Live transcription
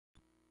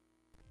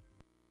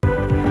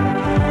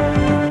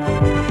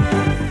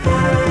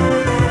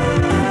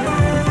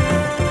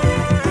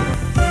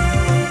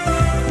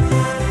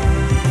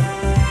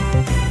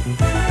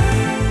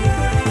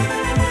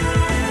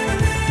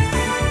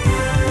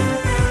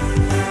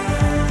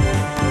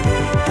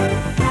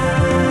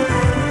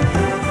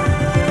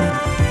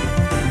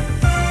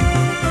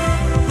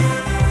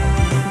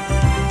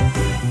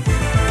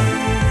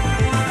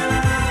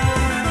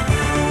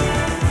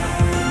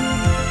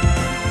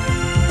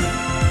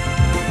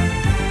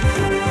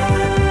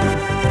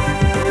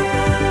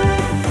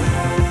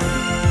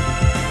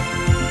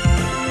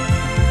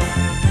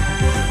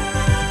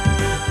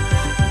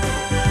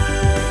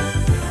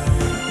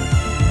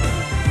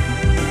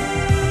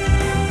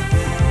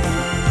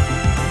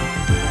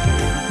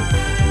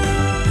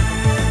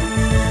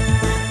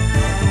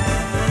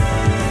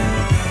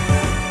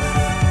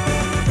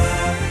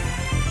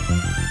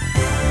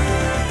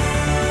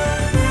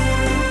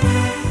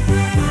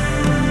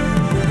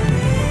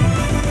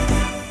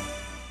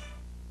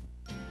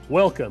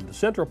Welcome to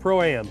Central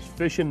Pro-Am's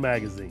Fishing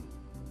Magazine.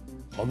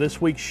 On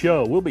this week's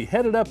show, we'll be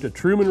headed up to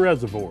Truman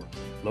Reservoir,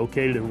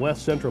 located in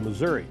west central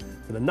Missouri,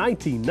 for the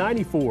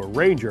 1994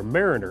 Ranger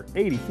Mariner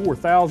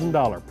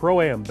 $84,000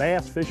 Pro-Am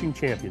Bass Fishing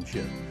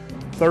Championship.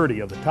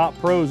 30 of the top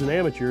pros and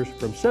amateurs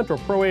from Central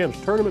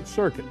Pro-Am's tournament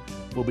circuit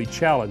will be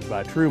challenged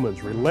by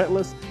Truman's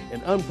relentless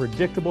and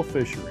unpredictable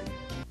fishery.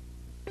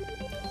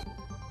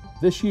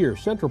 This year,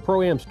 Central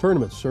Pro-Am's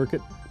tournament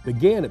circuit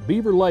began at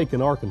Beaver Lake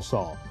in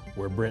Arkansas,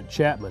 where Brent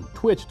Chapman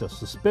twitched a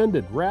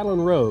suspended Rattlin'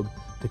 Rogue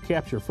to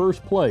capture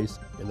first place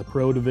in the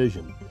pro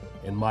division,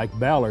 and Mike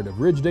Ballard of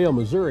Ridgedale,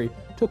 Missouri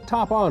took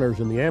top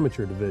honors in the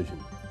amateur division.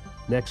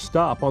 Next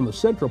stop on the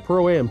Central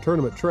Pro-Am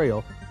tournament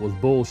trail was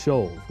Bull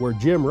Shoals, where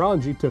Jim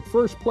Ranji took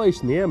first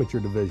place in the amateur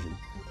division,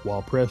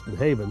 while Preston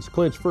Havens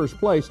clinched first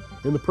place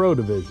in the pro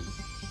division.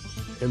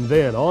 And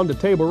then on to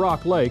Table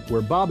Rock Lake,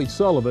 where Bobby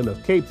Sullivan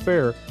of Cape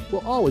Fear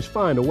will always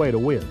find a way to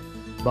win.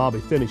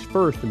 Bobby finished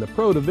first in the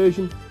pro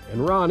division,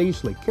 and Ron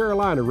Easley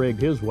Carolina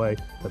rigged his way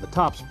to the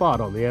top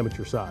spot on the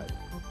amateur side.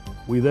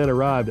 We then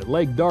arrived at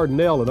Lake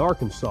Dardanelle in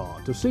Arkansas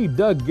to see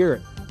Doug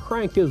Garrett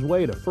crank his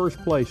way to first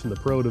place in the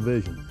pro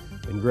division,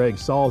 and Greg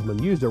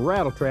Salzman used a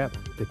rattle trap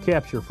to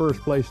capture first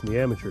place in the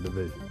amateur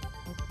division.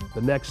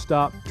 The next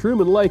stop,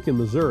 Truman Lake in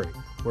Missouri,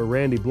 where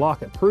Randy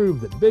Blockett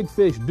proved that big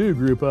fish do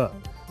group up,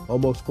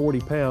 almost 40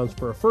 pounds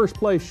for a first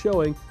place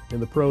showing in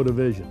the pro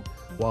division,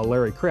 while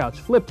Larry Crouch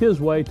flipped his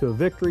way to a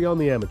victory on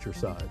the amateur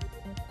side.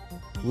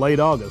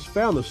 Late August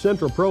found the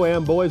Central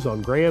Pro-Am boys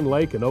on Grand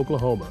Lake in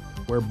Oklahoma,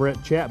 where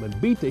Brent Chapman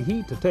beat the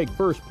heat to take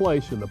first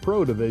place in the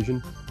pro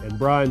division, and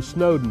Brian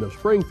Snowden of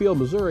Springfield,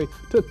 Missouri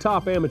took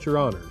top amateur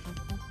honors.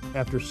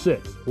 After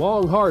 6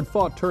 long,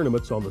 hard-fought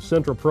tournaments on the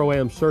Central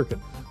Pro-Am circuit,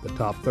 the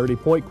top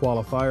 30-point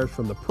qualifiers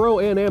from the pro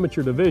and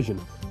amateur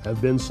division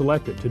have been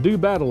selected to do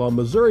battle on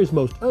Missouri's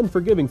most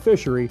unforgiving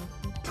fishery,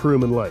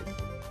 Truman Lake.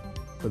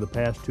 For the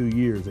past 2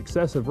 years,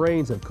 excessive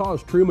rains have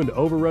caused Truman to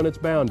overrun its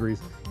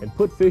boundaries and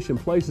put fish in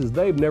places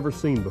they've never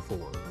seen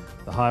before.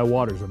 The high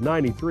waters of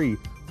 '93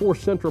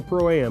 forced Central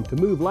Pro-Am to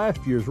move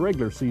last year's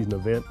regular season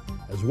event,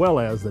 as well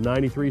as the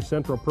 '93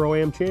 Central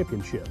Pro-Am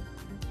Championship.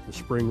 The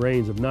spring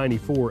rains of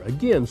 '94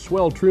 again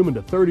swelled Truman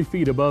to 30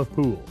 feet above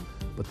pool,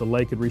 but the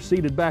lake had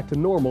receded back to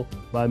normal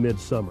by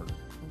midsummer.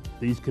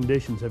 These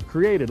conditions have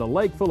created a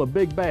lake full of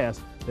big bass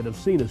that have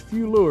seen as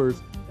few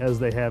lures as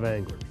they have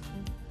anglers.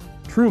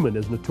 Truman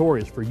is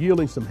notorious for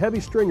yielding some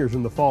heavy stringers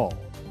in the fall.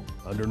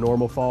 Under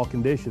normal fall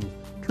conditions,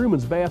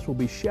 Truman's bass will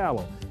be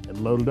shallow and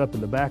loaded up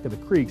in the back of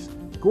the creeks,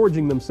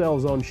 gorging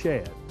themselves on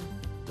shad.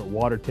 But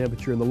water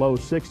temperature in the low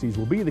 60s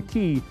will be the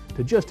key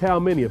to just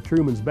how many of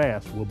Truman's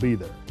bass will be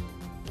there.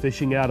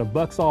 Fishing out of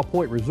Bucksaw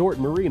Point Resort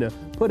and Marina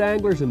put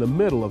anglers in the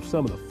middle of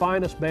some of the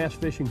finest bass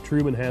fishing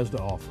Truman has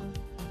to offer.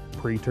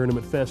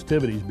 Pre-tournament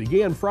festivities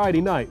began Friday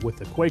night with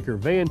the Quaker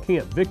Van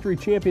Camp Victory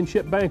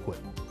Championship Banquet.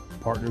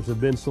 Partners have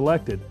been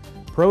selected.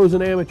 Pros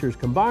and amateurs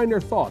combine their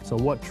thoughts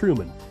on what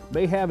Truman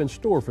may have in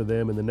store for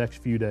them in the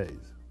next few days.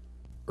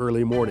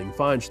 Early morning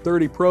finds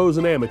 30 pros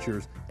and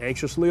amateurs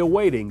anxiously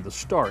awaiting the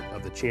start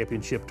of the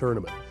championship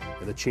tournament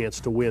and the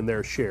chance to win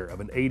their share of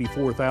an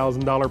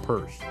 $84,000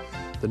 purse.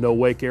 The No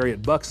Wake area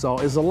at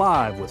Bucksaw is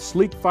alive with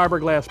sleek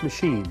fiberglass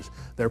machines,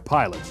 their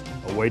pilots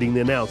awaiting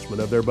the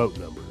announcement of their boat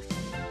numbers.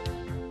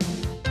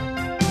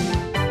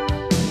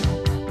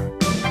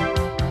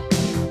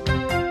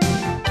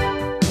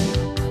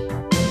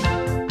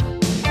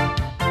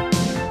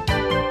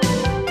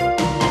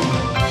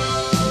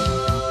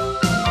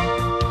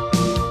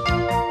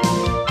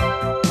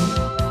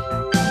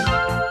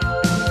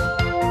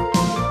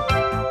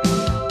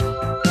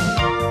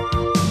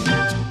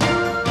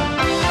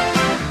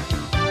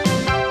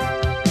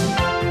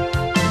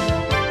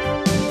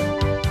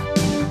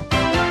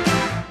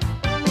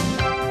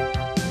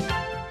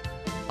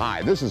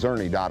 This is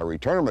Ernie Daughtery,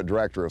 Tournament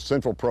Director of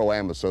Central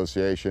Pro-Am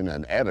Association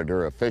and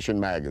editor of Fishing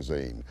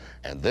Magazine,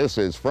 and this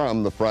is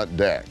From the Front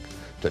Deck.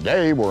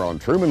 Today we're on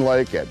Truman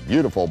Lake at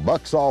beautiful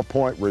Bucksaw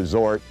Point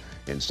Resort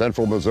in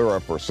central Missouri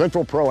for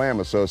Central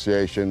Pro-Am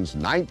Association's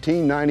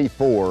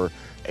 1994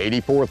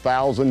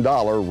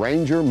 $84,000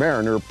 Ranger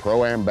Mariner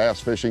Pro-Am Bass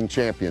Fishing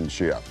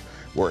Championship.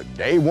 We're at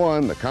day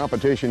 1, the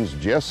competition's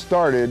just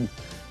started,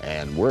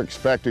 and we're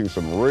expecting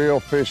some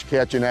real fish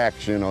catching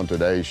action on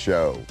today's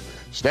show.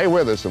 Stay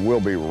with us and we'll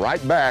be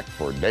right back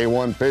for day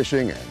 1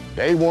 fishing and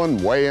day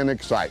 1 weigh-in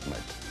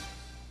excitement.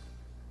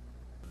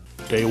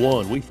 Day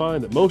 1, we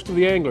find that most of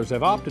the anglers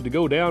have opted to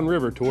go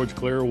downriver towards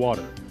clearer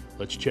water.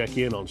 Let's check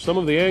in on some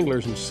of the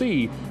anglers and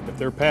see if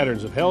their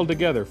patterns have held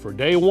together for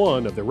day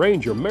 1 of the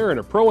Ranger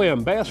Mariner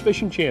Pro-Am Bass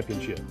Fishing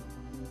Championship.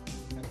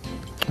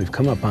 We've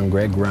come up on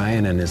Greg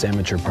Ryan and his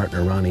amateur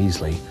partner Ron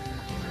Easley.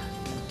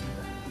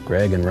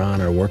 Greg and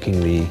Ron are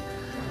working the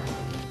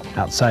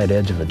outside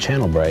edge of a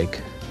channel break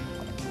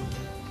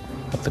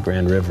up the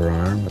Grand River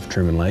arm of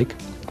Truman Lake.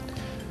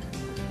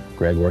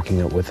 Greg working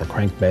it with a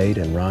crankbait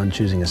and Ron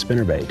choosing a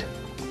spinnerbait.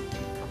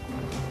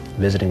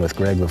 Visiting with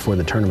Greg before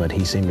the tournament,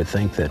 he seemed to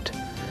think that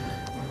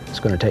it's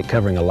going to take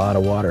covering a lot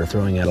of water,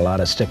 throwing out a lot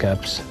of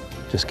stick-ups,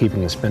 just keeping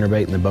the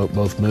spinnerbait and the boat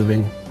both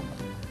moving.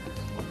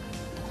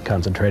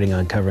 concentrating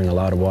on covering a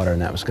lot of water,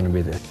 and that was going to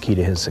be the key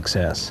to his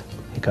success.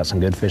 He caught some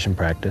good fish in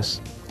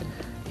practice.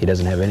 He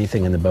doesn't have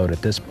anything in the boat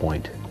at this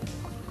point.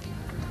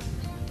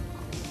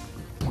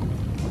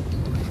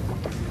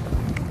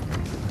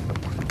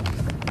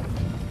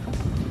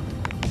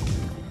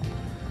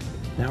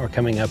 Now we're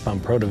coming up on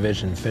Pro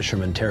Division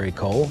fisherman Terry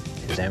Cole.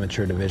 His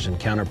amateur division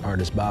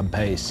counterpart is Bob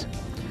Pace.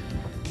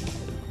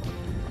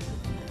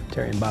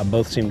 Terry and Bob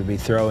both seem to be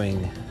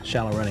throwing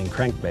shallow running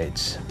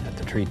crankbaits at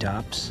the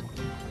treetops.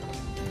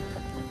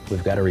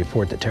 We've got a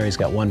report that Terry's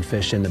got one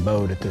fish in the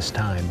boat at this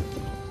time,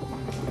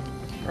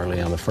 early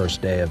on the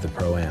first day of the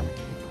Pro-Am.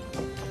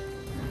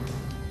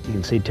 You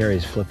can see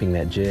Terry's flipping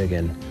that jig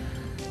in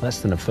less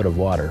than a foot of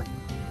water,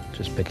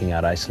 just picking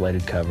out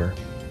isolated cover,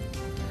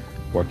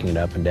 working it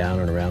up and down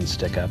and around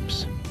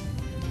stick-ups.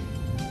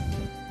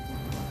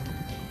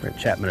 Brent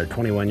Chapman, a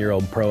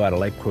 21-year-old pro out of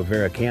Lake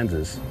Quivira,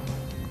 Kansas.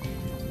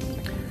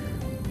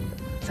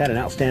 He's had an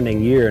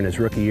outstanding year in his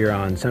rookie year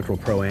on Central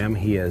Pro-Am.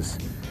 He has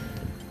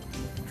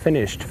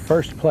finished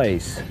first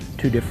place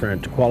 2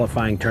 different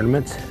qualifying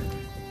tournaments.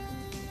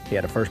 He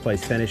had a first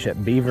place finish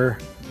at Beaver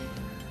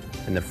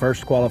in the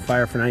first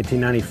qualifier for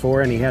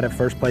 1994, and he had a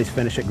first place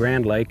finish at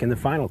Grand Lake in the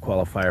final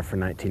qualifier for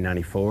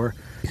 1994.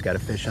 He's got a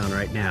fish on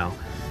right now.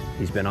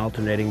 He's been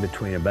alternating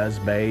between a buzz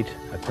bait,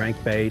 a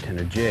crankbait,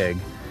 and a jig.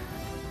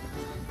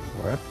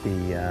 We're up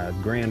the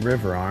Grand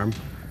River arm.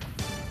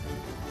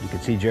 You can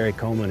see Jerry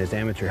Coleman, his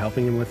amateur,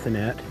 helping him with the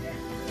net.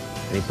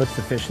 And he puts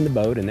the fish in the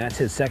boat, and that's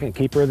his second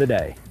keeper of the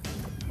day.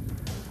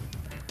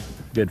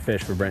 Good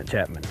fish for Brent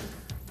Chapman.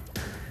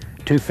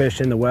 2 fish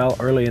in the well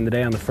early in the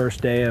day on the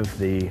first day of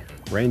the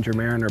Ranger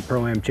Mariner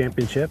Pro-Am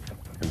Championship,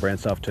 and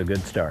Brent's off to a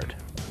good start.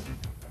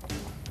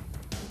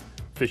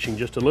 Fishing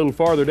just a little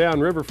farther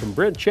downriver from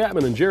Brent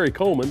Chapman and Jerry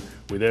Coleman,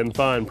 we then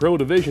find Pro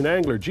Division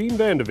angler Gene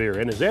Vandeveer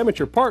and his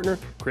amateur partner,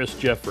 Chris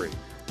Jeffrey.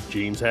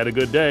 Gene's had a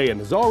good day and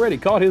has already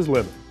caught his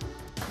limit.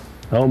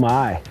 Oh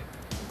my, a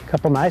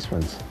couple nice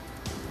ones.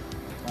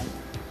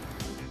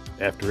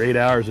 After 8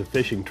 hours of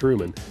fishing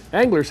Truman,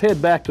 anglers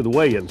head back to the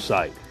weigh-in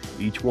site,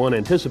 each one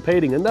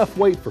anticipating enough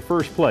weight for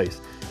first place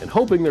and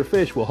hoping their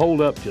fish will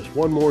hold up just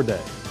one more day.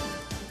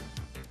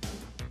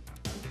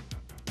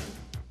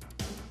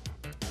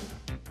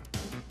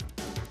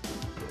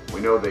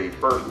 We know the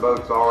first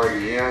boat's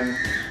already in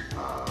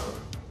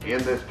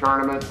this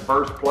tournament.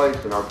 First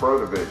place in our Pro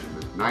Division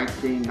is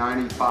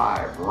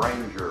 1995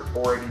 Ranger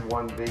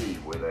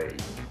 481V with a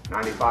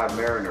 95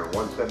 Mariner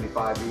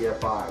 175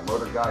 EFI,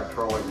 motor guide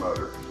trolling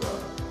motors,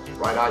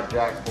 right-eye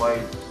jack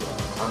plates,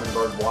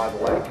 Humminbird wide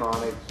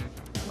electronics,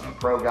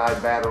 Pro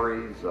Guide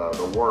batteries,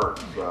 the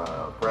works,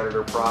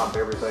 Predator prop,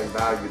 everything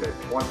valued at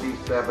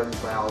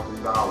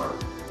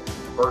 $27,000.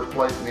 First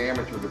place in the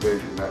amateur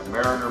division, that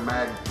Mariner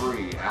Mag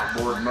 3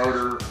 outboard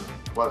motor,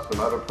 plus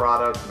some other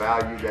products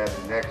valued at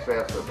in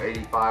excess of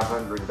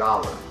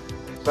 $8,500.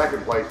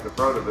 Second place in the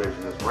Pro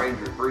Division is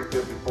Ranger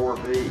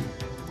 354V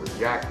with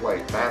jack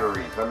plate,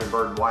 batteries,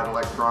 Humminbird wide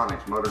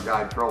electronics, motor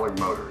guide trolling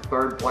motor.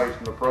 Third place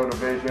in the Pro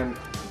Division,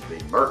 the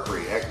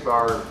Mercury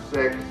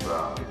XR6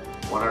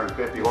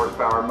 150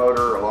 horsepower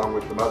motor along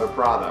with some other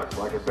products.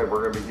 Like I said,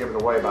 we're going to be giving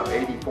away about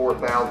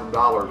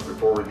 $84,000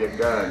 before we get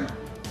done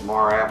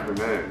tomorrow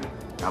afternoon.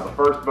 Now the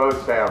first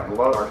boats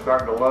are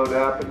starting to load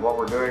up, and what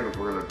we're doing is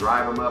we're going to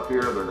drive them up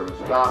here. They're going to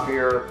stop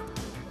here,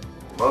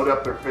 load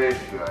up their fish,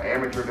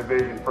 amateur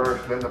division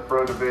first, then the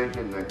Pro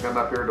Division, then come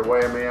up here to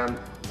weigh them in.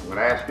 I'm going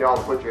to ask y'all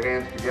to put your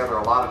hands together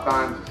a lot of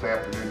times this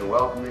afternoon to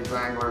welcome these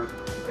anglers.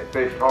 They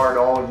fished hard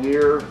all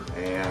year,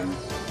 and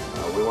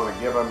we want to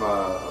give them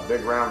a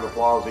big round of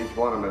applause, each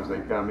one of them, as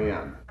they come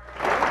in.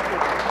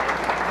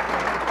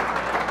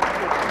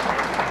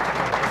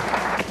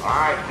 All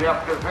right,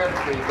 Jeff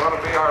Kaczynski is going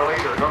to be our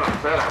leader, going to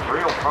set a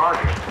real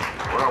target.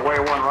 We're going to weigh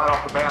one right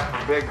off the bat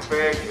for Big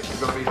Fig. This is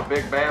going to be the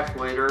big bass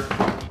leader.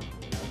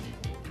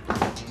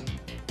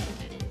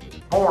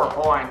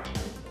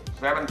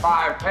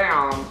 4.75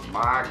 pounds.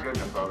 My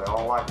goodness, though, they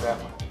all like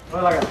that one.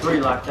 Well, I got 3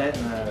 like that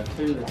and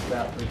 2 that's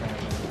about 3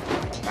 pounds.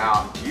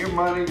 Now, you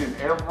moneyed in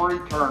every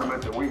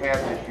tournament that we had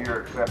this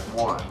year except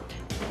one.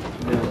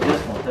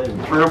 This one too.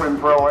 Truman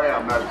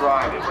Pro-Am, that's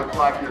right. It looks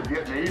like you're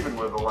getting even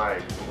with the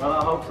leg. Well,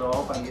 I hope so. I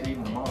hope I can get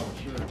even tomorrow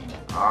for sure.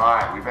 All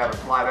right, we've had a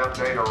slight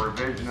update or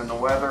revision in the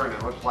weather, and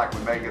it looks like we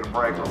may get a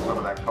break on some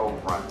of that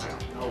cold front now. I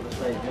hope it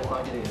stays just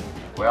like it is.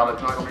 Well,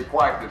 it's not going to be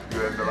quite this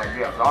good, but I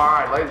guess. All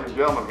right, ladies and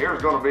gentlemen,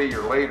 here's going to be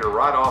your leader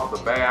right off the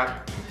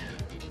bat.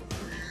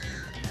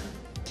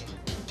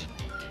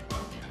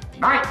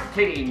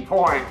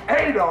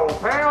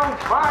 19.80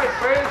 pounds, 5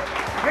 fish,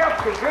 Jeff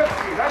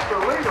Kaczynski, that's the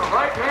leader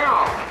right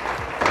now.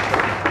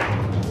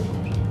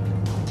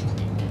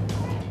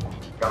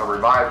 Got a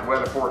revised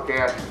weather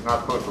forecast. It's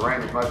not supposed to rain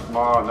as much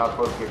tomorrow and not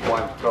supposed to get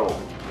quite as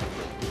cold.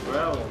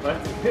 Well,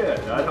 that's good.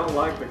 I don't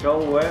like the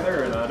cold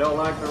weather and I don't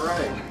like the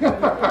rain.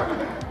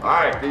 All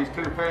right, these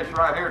 2 fish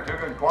right here, 2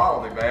 good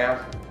quality bass.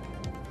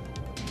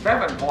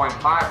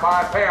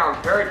 7.55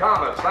 pounds, Terry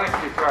Thomas, thank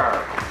you,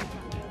 sir.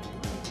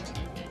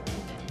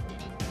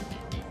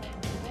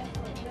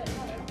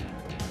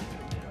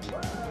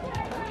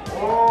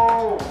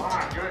 Oh,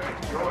 My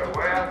goodness, Joey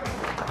West.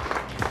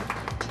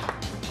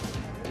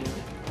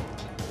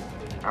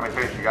 How many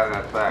fish you got in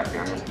that sack,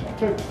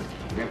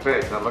 youngin? Good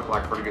fish. That looked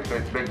like pretty good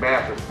fish. Big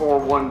bass is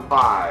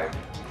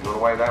 415. You want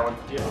to weigh that one?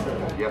 Yes,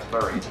 sir. Yes,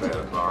 sir, he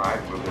says. All right,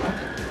 we'll do it.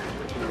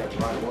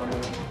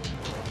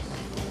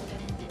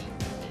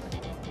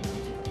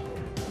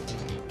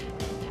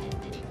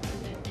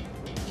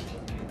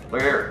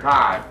 Look here,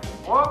 tied.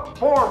 What?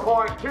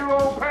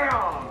 4.20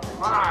 pounds.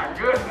 My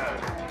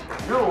goodness.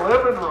 You're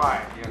living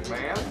right, young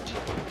man.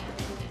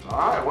 All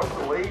right, what's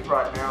the lead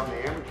right now in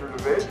the amateur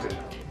division?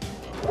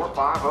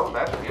 450,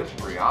 that's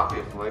history,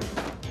 obviously.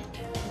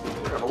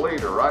 We have a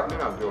leader right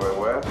now, Joey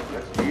West.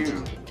 That's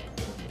you.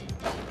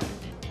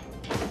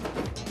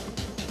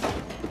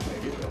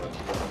 Maybe they'll let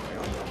you go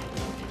down.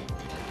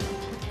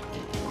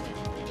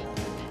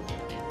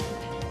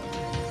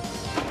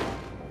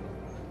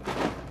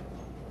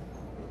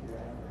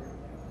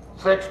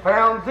 6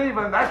 pounds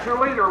even. That's your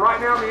leader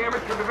right now in the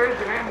amateur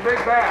division and big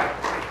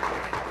bass.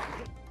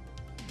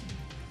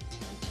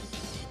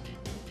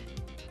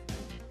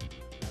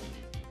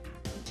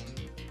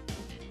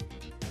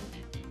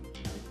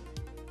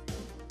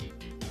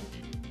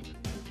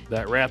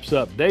 That wraps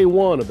up day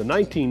one of the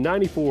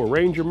 1994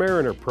 Ranger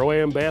Mariner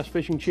Pro-Am Bass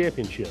Fishing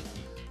Championship.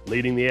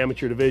 Leading the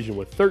amateur division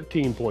with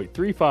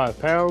 13.35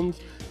 pounds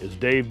is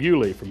Dave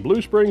Bewley from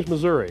Blue Springs,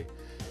 Missouri.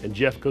 And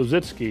Jeff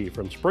Kozitsky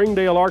from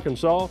Springdale,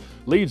 Arkansas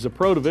leads the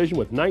pro division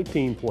with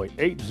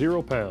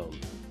 19.80 pounds.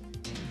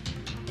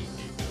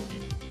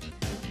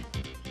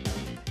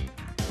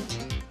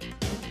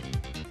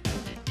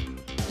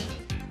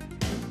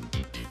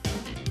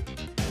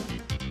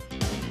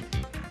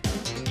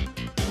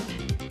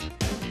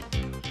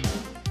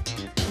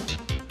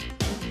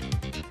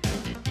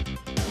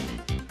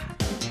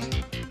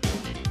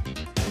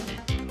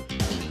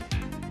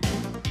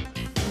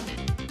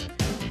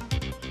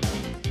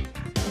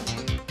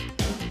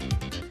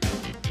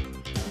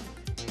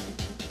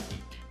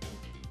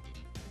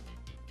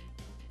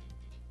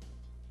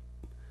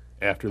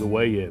 After the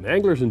weigh-in,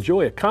 anglers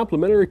enjoy a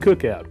complimentary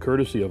cookout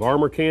courtesy of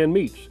Armor Can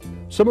Meats.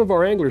 Some of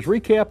our anglers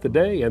recap the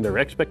day and their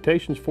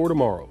expectations for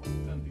tomorrow.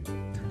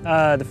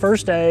 The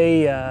first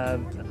day,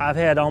 I've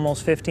had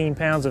almost 15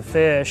 pounds of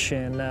fish,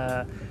 and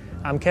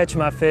I'm catching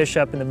my fish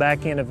up in the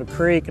back end of a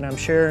creek, and I'm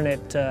sharing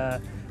it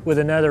with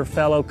another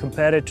fellow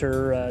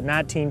competitor.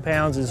 19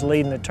 pounds is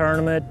leading the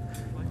tournament.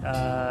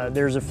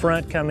 There's a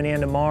front coming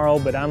in tomorrow,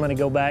 but I'm going to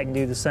go back and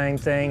do the same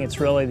thing.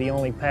 It's really the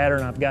only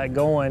pattern I've got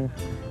going.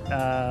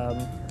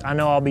 I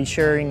know I'll be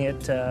sharing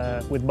it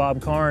with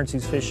Bob Carnes,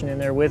 who's fishing in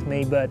there with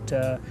me, but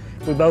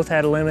we both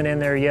had a limit in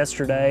there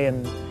yesterday,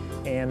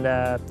 and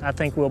I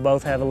think we'll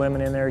both have a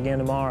limit in there again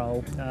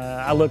tomorrow.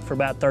 I look for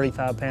about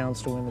 35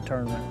 pounds to win the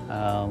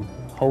tournament.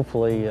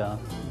 Hopefully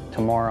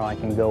tomorrow I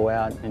can go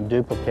out and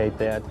duplicate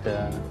that.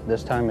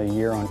 This time of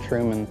year on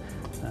Truman,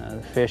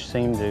 the fish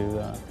seem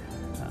to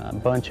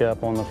bunch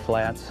up on the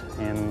flats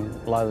and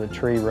a lot of the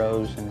tree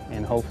rows,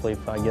 and hopefully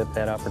if I get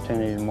that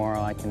opportunity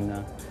tomorrow I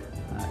can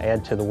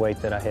add to the weight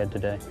that I had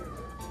today.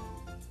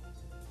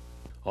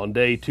 On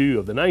day two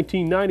of the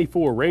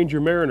 1994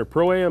 Ranger Mariner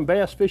Pro-Am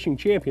Bass Fishing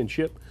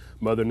Championship,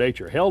 Mother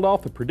Nature held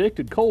off the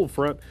predicted cold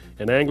front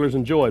and anglers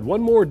enjoyed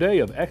one more day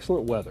of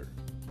excellent weather.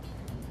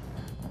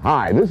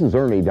 Hi, this is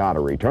Ernie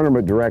Daughtery,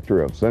 Tournament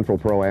Director of Central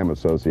Pro-Am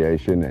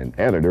Association and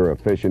editor of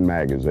Fishing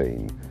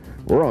Magazine.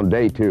 We're on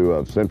day two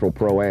of Central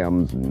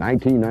Pro-Am's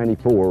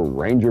 1994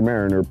 Ranger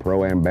Mariner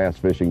Pro-Am Bass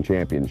Fishing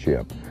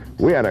Championship.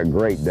 We had a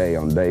great day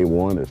on day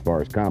one as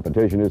far as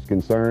competition is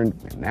concerned,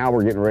 and now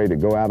we're getting ready to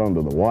go out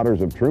onto the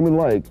waters of Truman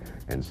Lake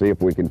and see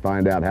if we can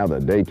find out how the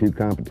day two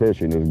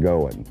competition is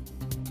going.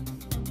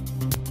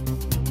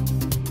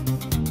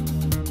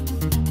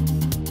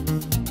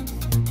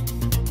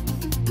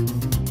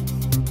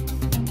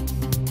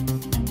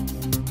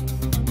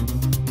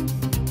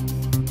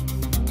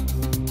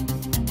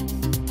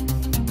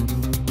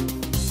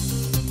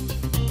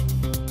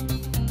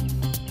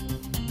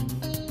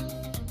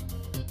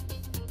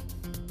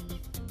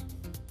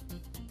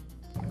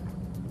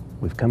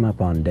 We've come up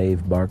on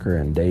Dave Barker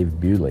and Dave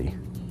Bewley.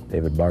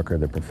 David Barker,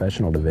 the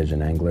professional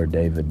division angler,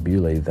 David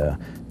Bewley, the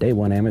day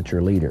one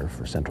amateur leader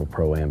for Central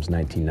Pro-Am's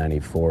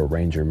 1994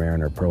 Ranger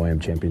Mariner Pro-Am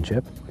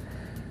Championship.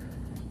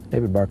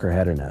 David Barker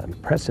had an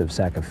impressive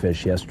sack of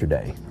fish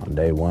yesterday. On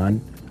day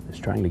one, he was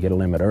trying to get a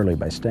limit early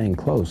by staying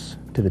close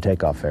to the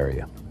takeoff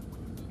area.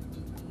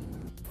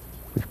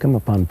 We've come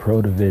upon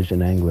Pro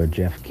Division angler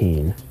Jeff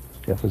Keene.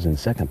 Jeff was in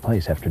second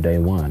place after day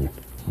one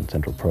on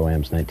Central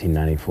Pro-Am's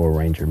 1994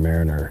 Ranger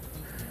Mariner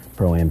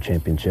Pro-Am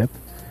Championship.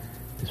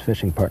 His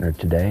fishing partner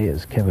today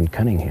is Kevin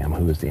Cunningham,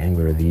 who is the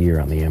Angler of the Year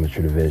on the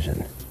amateur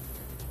division.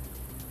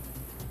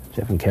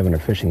 Jeff and Kevin are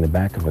fishing the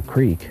back of a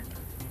creek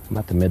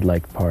about the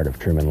mid-lake part of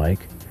Truman Lake.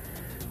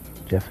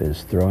 Jeff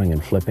is throwing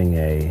and flipping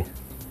a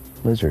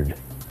lizard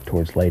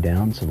towards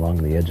laydowns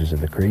along the edges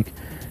of the creek.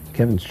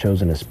 Kevin's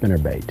chosen a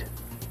spinnerbait.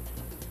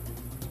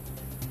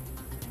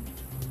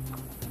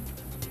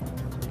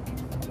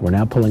 We're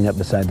now pulling up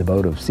beside the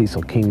boat of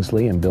Cecil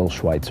Kingsley and Bill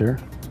Schweitzer.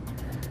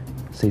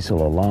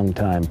 Cecil, a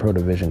longtime Pro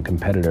Division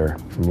competitor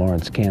from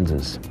Lawrence,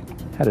 Kansas,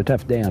 had a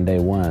tough day on day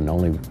one,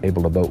 only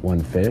able to boat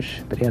one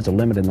fish, but he has a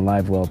limit in the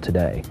live well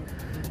today.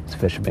 His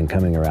fish have been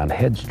coming around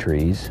hedge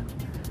trees,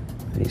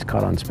 and he's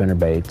caught on spinner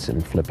baits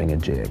and flipping a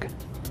jig.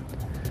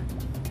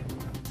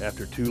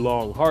 After 2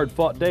 long,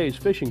 hard-fought days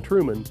fishing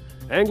Truman,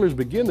 anglers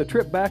begin the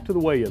trip back to the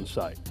weigh-in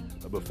site.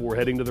 But before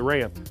heading to the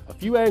ramp, a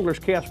few anglers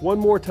cast one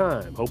more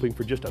time, hoping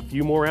for just a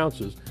few more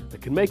ounces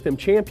that can make them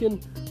champion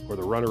or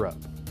the runner-up.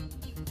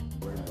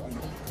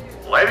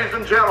 Ladies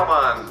and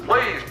gentlemen,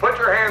 please put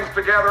your hands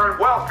together and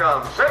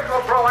welcome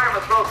Central Pro-Am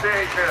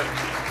Association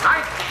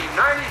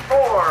 1994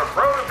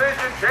 Pro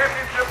Division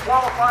Championship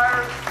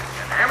qualifiers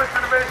and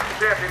Amateur Division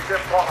Championship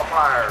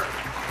qualifiers.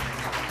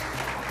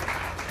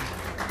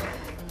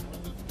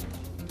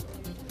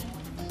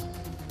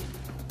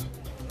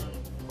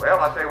 Well,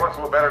 I'll tell you what's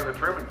a little better than the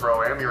Truman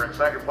Pro-Am. You're in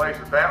second place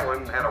at that one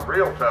and had a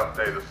real tough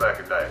day the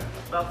second day.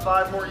 About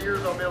 5 more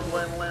years I'll be able to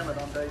win the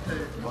limit on day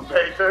 2. On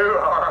day 2,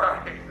 all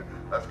right.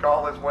 Let's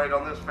call this weight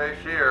on this fish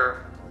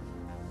here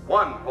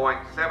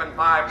 1.75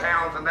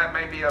 pounds, and that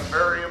may be a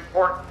very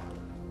important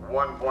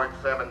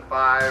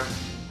 1.75.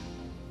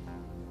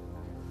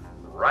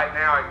 Right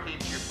now, it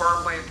keeps you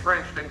firmly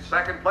entrenched in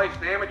second place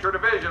in the amateur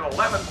division,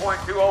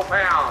 11.20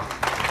 pounds.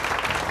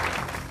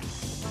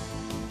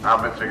 How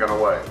much are you going to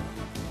weigh?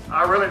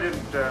 I really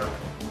didn't,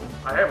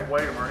 I haven't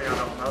weighed them or anything, I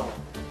don't know.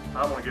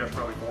 I'm gonna guess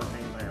probably 14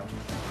 pounds.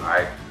 All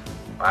right.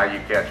 How you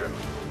catching?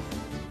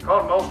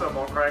 Caught most of them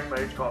on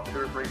crankbaits, caught 2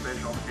 or 3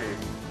 fish on the jig.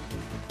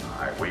 All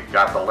right, we've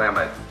got the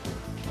limit.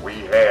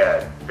 We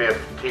had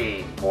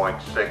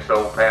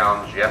 15.60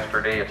 pounds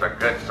yesterday. It's a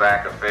good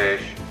sack of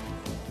fish.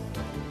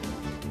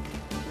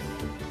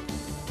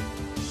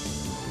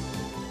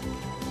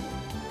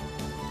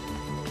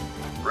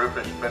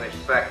 Rufus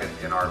finished second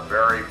in our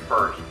very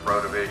first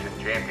Pro Division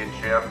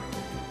Championship.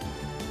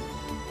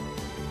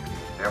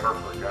 Never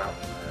forgot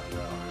that.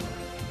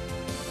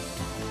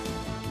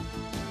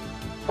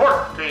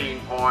 14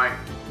 point.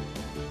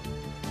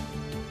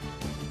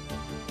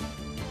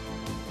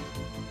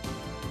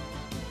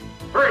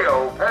 £30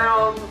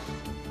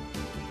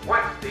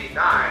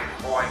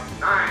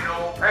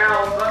 29.90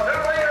 pounds. The new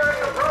leader in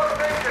the Pro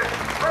Division,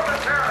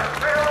 Rufus Harris.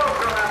 Say hello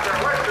to him out there.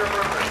 Where's your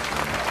Rufus?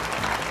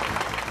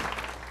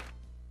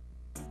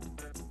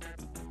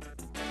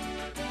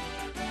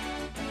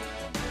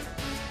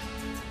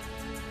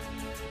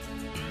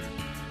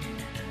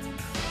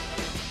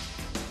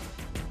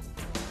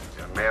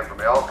 A man from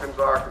Elkins,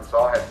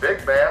 Arkansas, had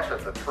big bass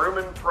at the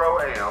Truman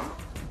Pro-Am.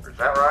 Is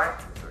that right?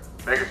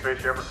 Biggest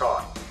fish you ever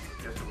caught?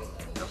 Yes, it was.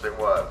 Yes, it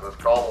was. Let's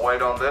call the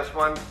weight on this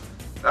one.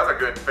 Another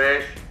good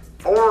fish,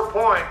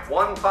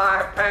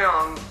 4.15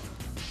 pounds.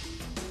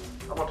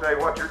 I'm gonna tell you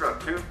what, you're gonna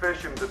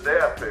 2-fish him to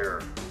death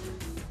here.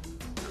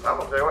 I'm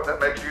gonna tell you what, that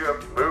makes you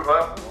move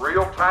up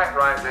real tight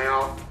right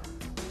now.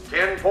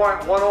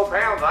 10.10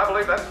 pounds. I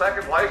believe that's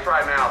second place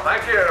right now.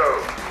 Thank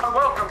you.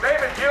 Welcome,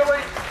 David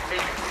Hewley.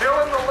 He's still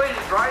in the lead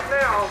right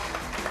now.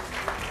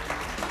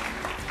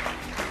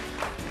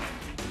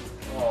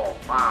 Oh,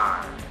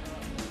 my.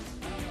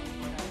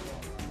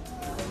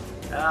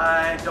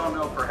 I don't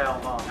know for how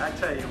long. I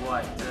tell you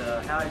what,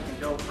 how you can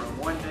go from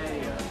one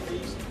day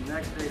feast and the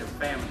next day to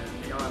famine is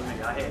beyond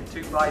me. I had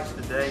 2 bites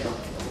today.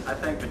 I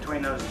think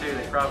between those 2,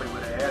 they probably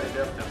would have added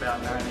up to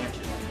about 9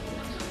 inches.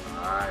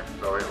 All right,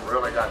 so it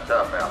really got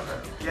tough out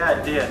there. Yeah,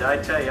 it did. I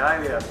tell you,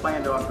 I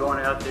planned on going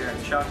out there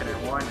and chunking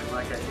and winding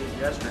like I did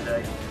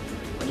yesterday.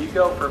 When you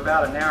go for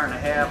about an hour and a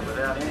half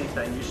without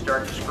anything, you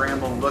start to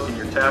scramble and look in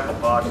your tackle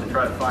box and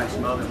try to find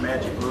some other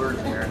magic lures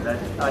in there, and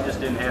I just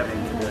didn't have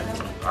any today.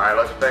 All right,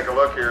 let's take a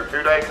look here.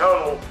 2-day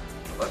total.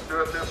 Let's do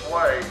it this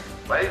way.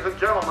 Ladies and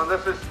gentlemen,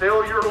 this is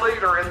still your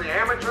leader in the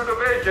amateur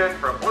division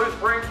from Blue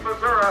Springs,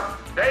 Missouri,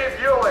 Dave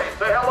Hewley.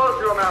 Say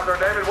hello to him out there,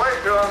 David.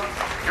 Wave to him.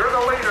 You're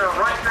the leader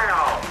right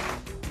now.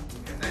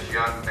 And this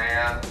young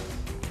man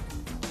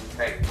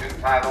take 2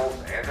 titles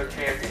and a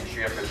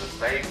championship in the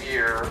same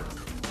year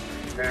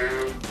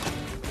to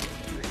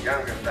the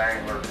youngest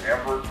anglers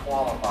ever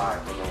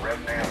qualified for the Rib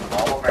Dam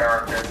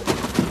All-American.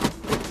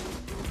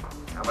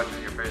 How much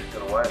is your fish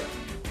going to weigh?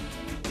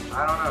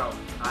 I don't know.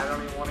 I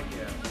don't even want to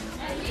guess.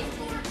 At least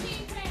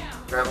 14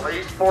 pounds. At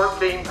least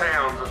 14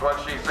 pounds is what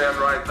she said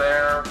right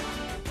there.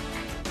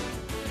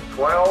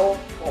 12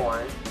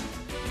 points.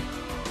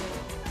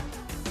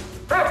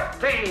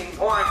 15.65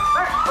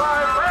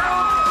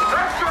 pounds.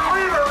 That's your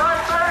leader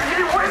right there.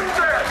 He wins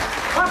it.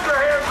 Put your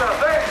hands up.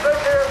 Thanks. Shake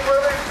hands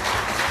with him.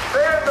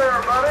 Stand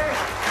there, buddy.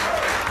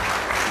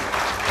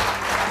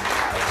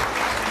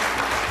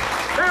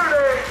 2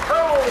 days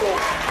total.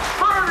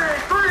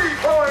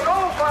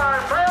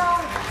 33.05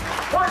 pounds.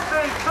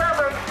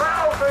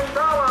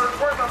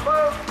 $27,000 worth of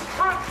boats.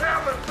 Let's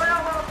have the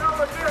sale on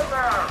number 10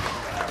 there.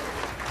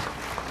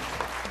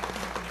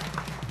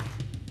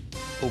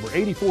 Over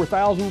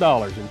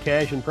 $84,000 in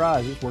cash and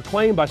prizes were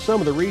claimed by some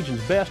of the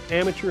region's best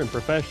amateur and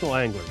professional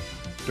anglers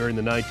during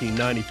the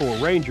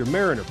 1994 Ranger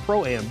Mariner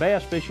Pro-Am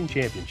Bass Fishing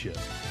Championship.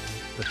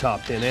 The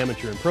top 10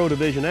 amateur and pro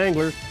division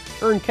anglers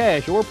earned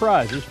cash or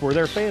prizes for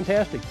their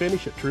fantastic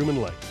finish at Truman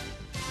Lake.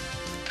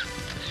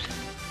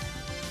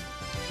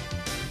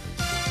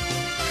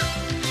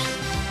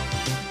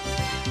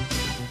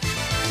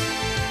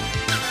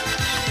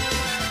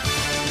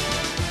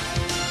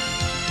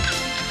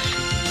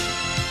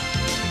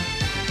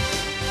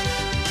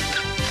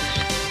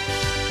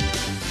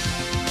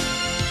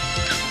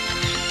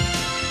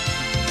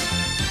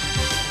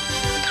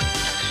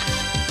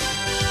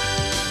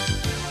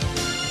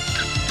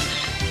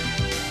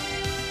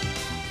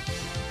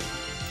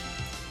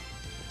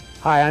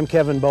 Hi, I'm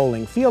Kevin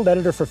Bowling, field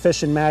editor for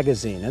Fishin'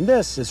 Magazine, and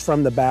this is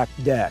From the Back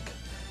Deck.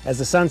 As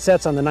the sun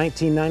sets on the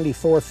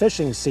 1994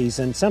 fishing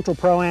season, Central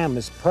Pro-Am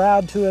is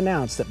proud to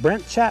announce that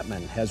Brent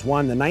Chapman has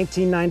won the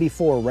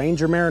 1994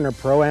 Ranger Mariner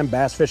Pro-Am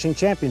Bass Fishing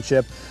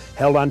Championship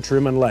held on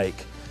Truman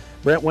Lake.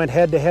 Brent went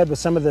head-to-head with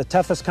some of the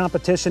toughest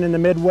competition in the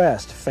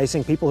Midwest,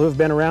 facing people who have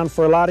been around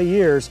for a lot of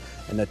years,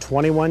 and the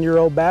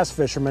 21-year-old bass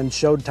fisherman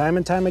showed time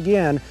and time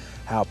again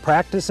how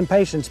practice and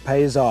patience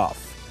pays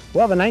off.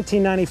 Well, the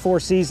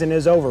 1994 season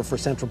is over for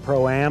Central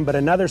Pro-Am, but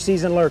another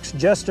season lurks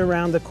just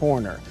around the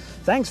corner.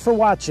 Thanks for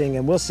watching,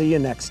 and we'll see you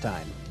next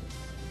time.